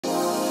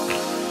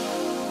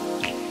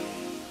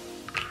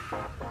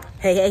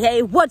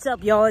Hey, what's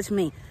up, y'all? It's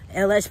me,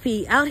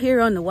 LSP, out here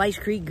on the White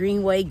Creek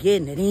Greenway,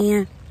 getting it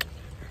in.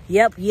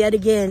 Yep, yet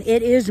again,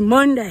 it is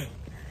Monday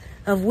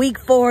of week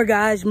 4,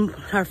 guys.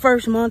 Our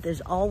first month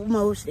is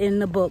almost in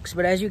the books,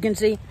 but as you can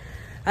see,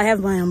 I have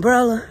my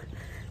umbrella,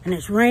 and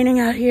it's raining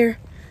out here,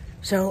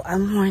 so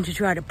I'm going to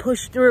try to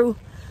push through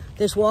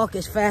this walk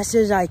as fast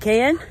as I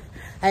can.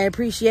 I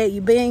appreciate you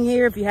being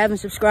here. If you haven't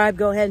subscribed,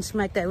 go ahead and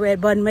smack that red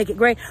button, make it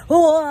great.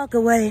 Walk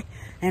away.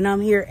 And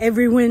I'm here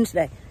every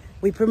Wednesday.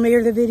 We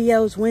premiere the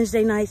videos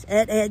Wednesday nights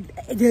at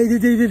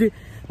the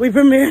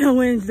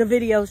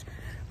videos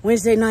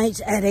Wednesday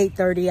nights at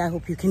 8:30. I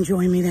hope you can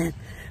join me then.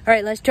 All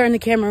right, let's turn the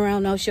camera around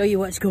and I'll show you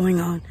what's going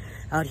on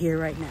out here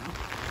right now.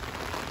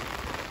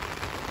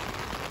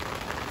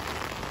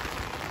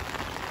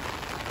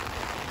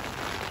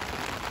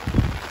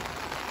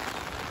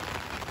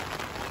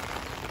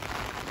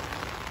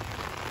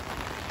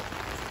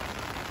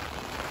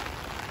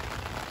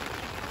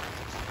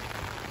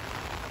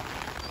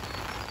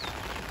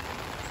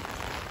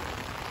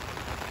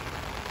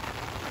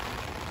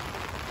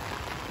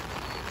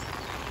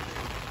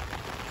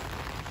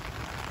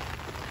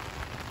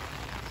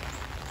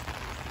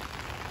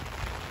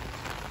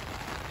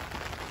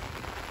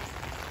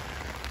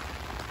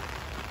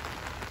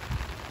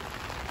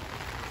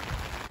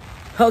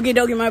 Okie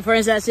dokie, my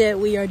friends, that's it.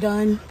 We are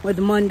done with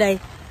Monday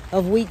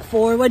of week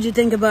 4. What'd you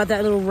think about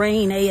that little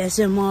rain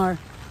ASMR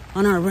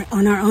on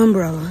our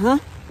umbrella, huh?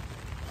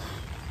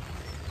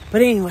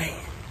 But anyway,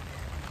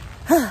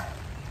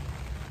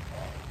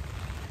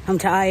 I'm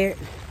tired.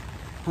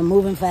 I'm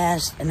moving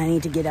fast, and I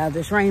need to get out of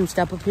this rain,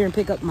 step up here and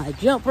pick up my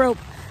jump rope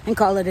and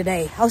call it a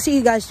day. I'll see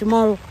you guys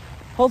tomorrow.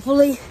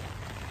 Hopefully,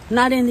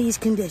 not in these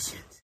conditions.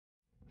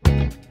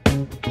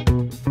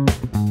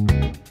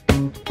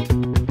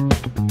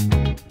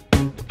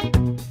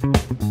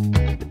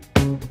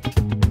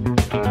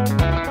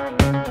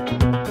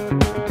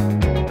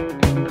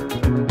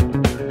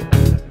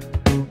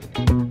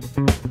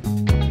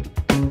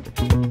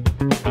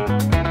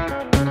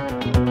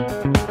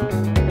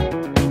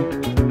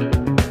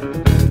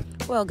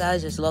 Well,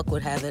 guys, as luck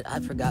would have it, I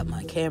forgot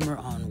my camera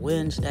on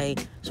Wednesday,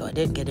 so I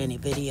didn't get any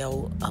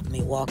video of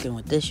me walking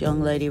with this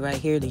young lady right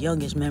here, the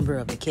youngest member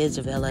of the kids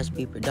of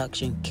LSP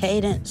Production,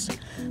 Cadence.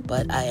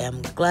 But I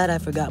am glad I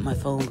forgot my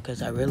phone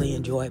because I really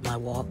enjoyed my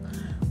walk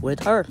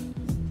with her.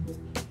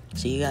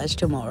 See you guys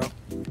tomorrow.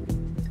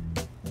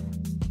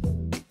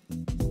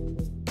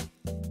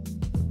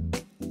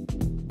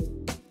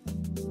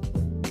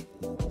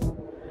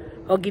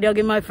 Okie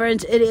dokie, my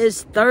friends, it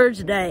is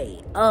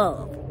Thursday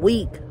of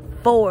week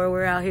 4.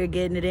 We're out here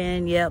getting it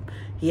in. Yep,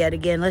 yet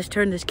again. Let's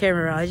turn this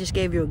camera around. I just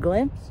gave you a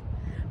glimpse.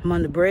 I'm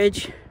on the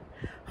bridge.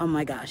 Oh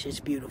my gosh,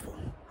 it's beautiful.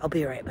 I'll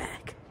be right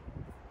back.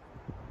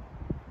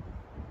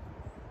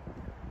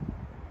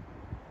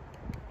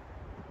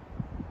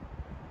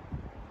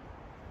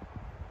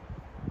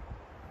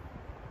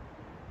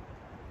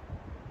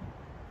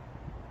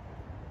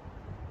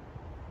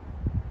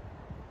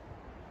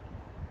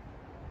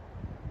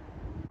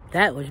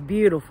 That was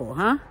beautiful,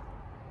 huh?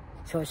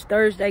 So it's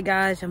Thursday,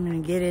 guys. I'm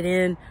going to get it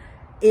in.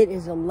 It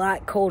is a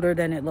lot colder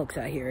than it looks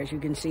out here. As you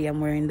can see,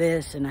 I'm wearing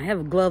this, and I have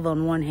a glove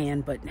on one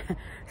hand, but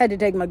had to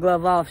take my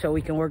glove off so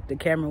we can work the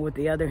camera with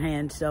the other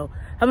hand. So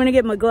I'm going to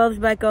get my gloves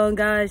back on,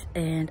 guys,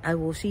 and I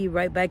will see you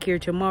right back here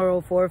tomorrow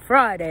for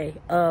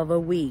Friday of a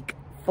week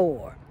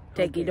 4.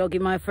 Takey dokey,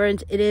 my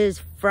friends. It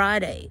is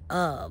Friday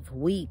of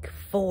week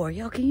 4.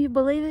 Y'all, can you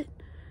believe it?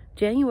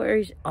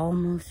 January's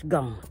almost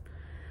gone.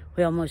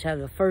 We almost have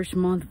the first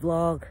month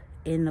vlog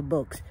in the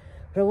books.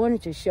 But I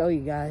wanted to show you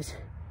guys.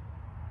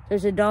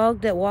 There's a dog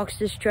that walks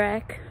this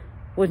track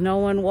with no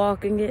one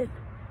walking it.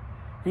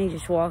 And he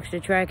just walks the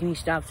track and he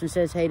stops and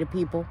says hey to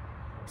people.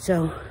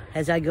 So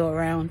as I go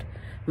around,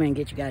 I'm going to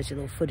get you guys a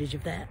little footage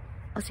of that.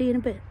 I'll see you in a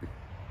bit.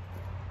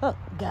 Oh,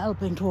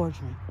 galloping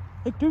towards me.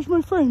 Like, there's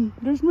my friend.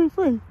 There's my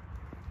friend.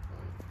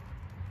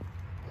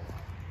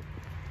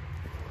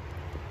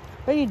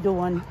 What are you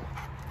doing?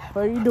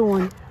 What are you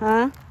doing?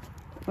 Huh?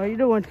 What are you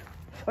doing?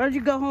 Why don't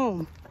you go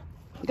home?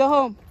 Go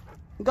home.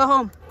 Go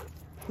home.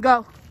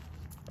 Go.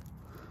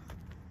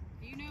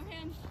 Do you know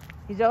him?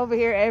 He's over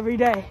here every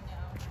day. I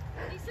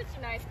know. He's such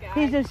a nice guy.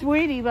 He's a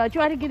sweetie, but I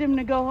try to get him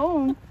to go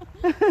home.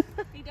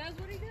 He does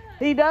what he does.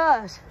 He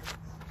does.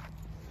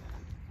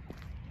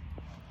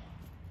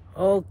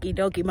 Okie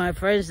dokie, my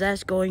friends.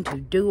 That's going to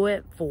do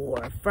it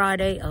for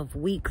Friday of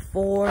week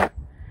 4.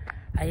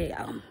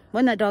 Wasn't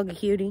that dog a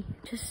cutie?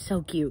 Just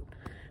so cute.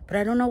 But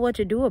I don't know what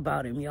to do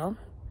about him, y'all.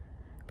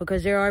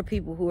 Because there are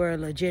people who are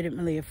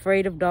legitimately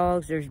afraid of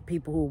dogs. There's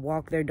people who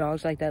walk their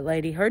dogs like that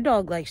lady. Her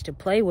dog likes to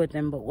play with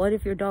them, but what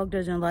if your dog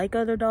doesn't like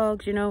other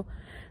dogs, you know?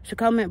 So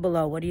comment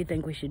below, what do you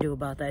think we should do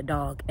about that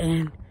dog?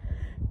 And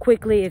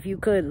quickly, if you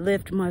could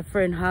lift my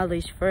friend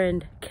Holly's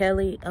friend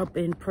Kelly up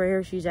in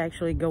prayer. She's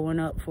actually going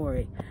up for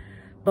a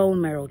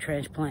bone marrow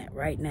transplant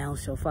right now.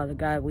 So Father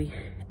God, we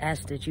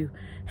ask that you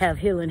have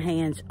healing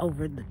hands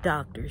over the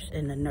doctors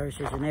and the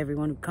nurses and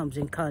everyone who comes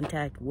in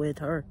contact with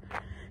her.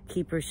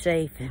 Keep her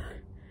safe and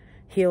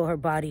heal her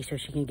body so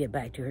she can get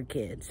back to her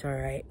kids, all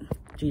right?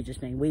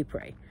 Jesus' name we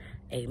pray.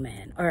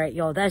 Amen. All right,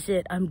 y'all, that's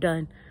it. I'm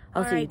done.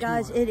 I'll see you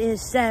tomorrow. Guys, it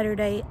is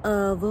Saturday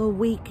of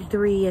week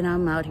 3, and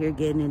I'm out here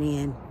getting it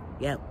in.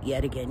 Yep,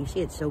 yet again. You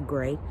see, it's so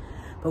gray.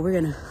 But we're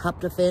going to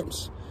hop the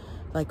fence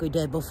like we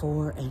did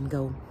before and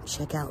go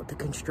check out the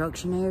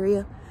construction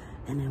area,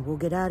 and then we'll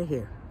get out of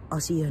here.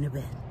 I'll see you in a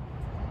bit.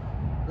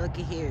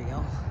 Looky here,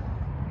 y'all.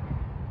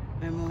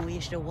 Remember when we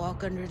used to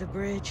walk under the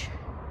bridge?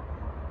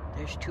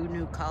 There's 2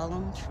 new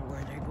columns for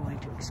where they're going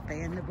to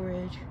expand the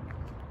bridge.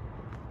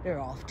 They're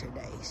off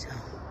today, so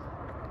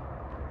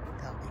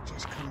thought we'd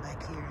just come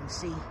back here and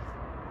see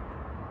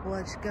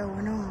what's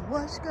going on.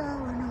 What's going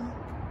on?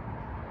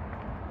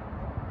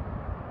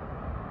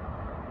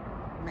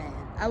 Man,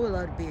 I would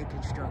love to be a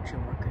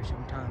construction worker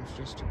sometimes,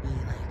 just to be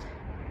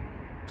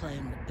like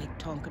playing with big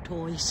Tonka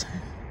toys.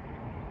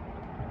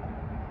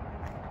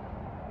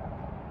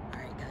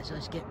 Alright guys,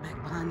 let's get back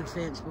behind the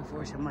fence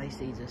before somebody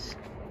sees us.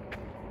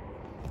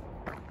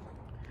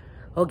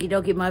 Okie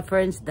dokie, my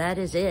friends, that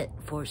is it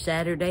for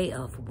Saturday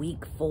of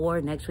week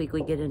 4. Next week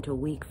we get into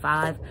week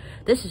 5.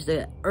 This is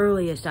the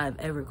earliest I've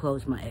ever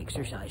closed my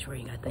exercise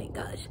ring, I think,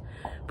 guys.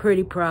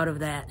 Pretty proud of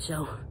that.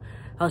 So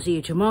I'll see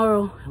you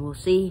tomorrow, and we'll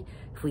see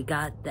if we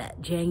got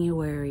that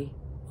January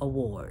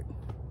award.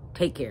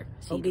 Take care.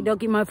 Okie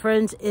dokie, my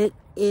friends, it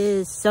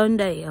is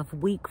Sunday of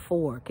week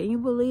 4. Can you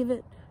believe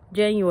it?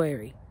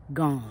 January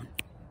gone.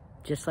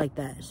 Just like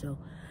that. So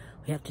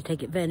we have to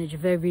take advantage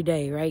of every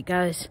day, right,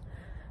 guys?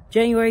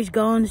 January's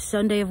gone,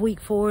 Sunday of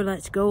week 4.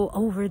 Let's go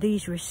over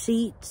these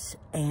receipts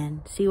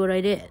and see what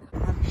I did.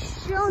 I'll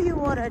show you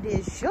what I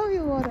did, show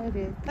you what I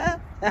did. All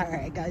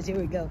right, guys, here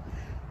we go.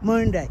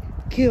 Monday,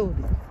 killed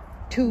it.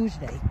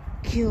 Tuesday,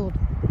 killed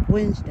it.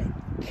 Wednesday,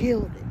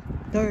 killed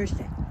it.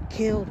 Thursday,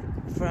 killed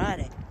it.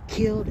 Friday,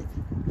 killed it.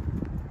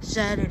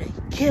 Saturday,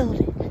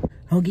 killed it.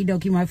 Okie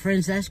dokie, my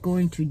friends, that's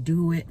going to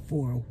do it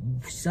for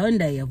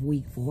Sunday of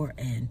week 4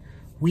 and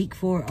week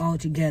 4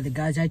 altogether.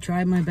 Guys, I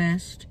tried my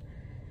best.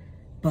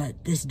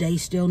 But this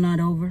day's still not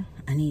over.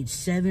 I need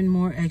 7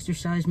 more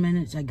exercise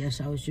minutes. I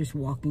guess I was just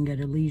walking at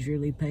a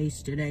leisurely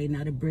pace today,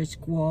 not a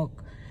brisk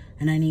walk.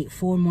 And I need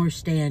 4 more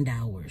stand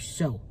hours.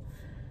 So,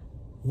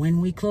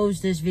 when we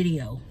close this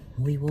video,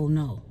 we will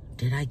know.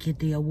 Did I get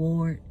the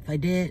award? If I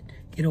did,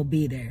 it'll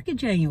be there. Look at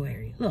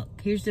January.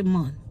 Look, here's the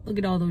month. Look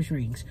at all those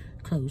rings.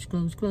 Close,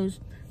 close, close.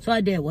 So I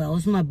did well. It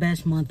was my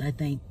best month, I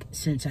think,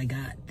 since I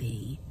got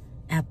the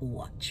Apple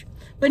Watch.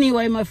 But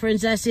anyway, my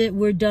friends, that's it.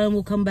 We're done.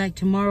 We'll come back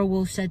tomorrow.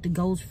 We'll set the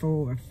goals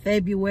for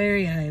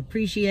February. I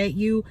appreciate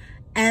you.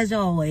 As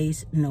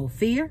always, no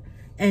fear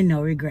and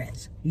no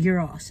regrets. You're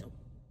awesome.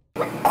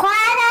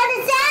 Quiet.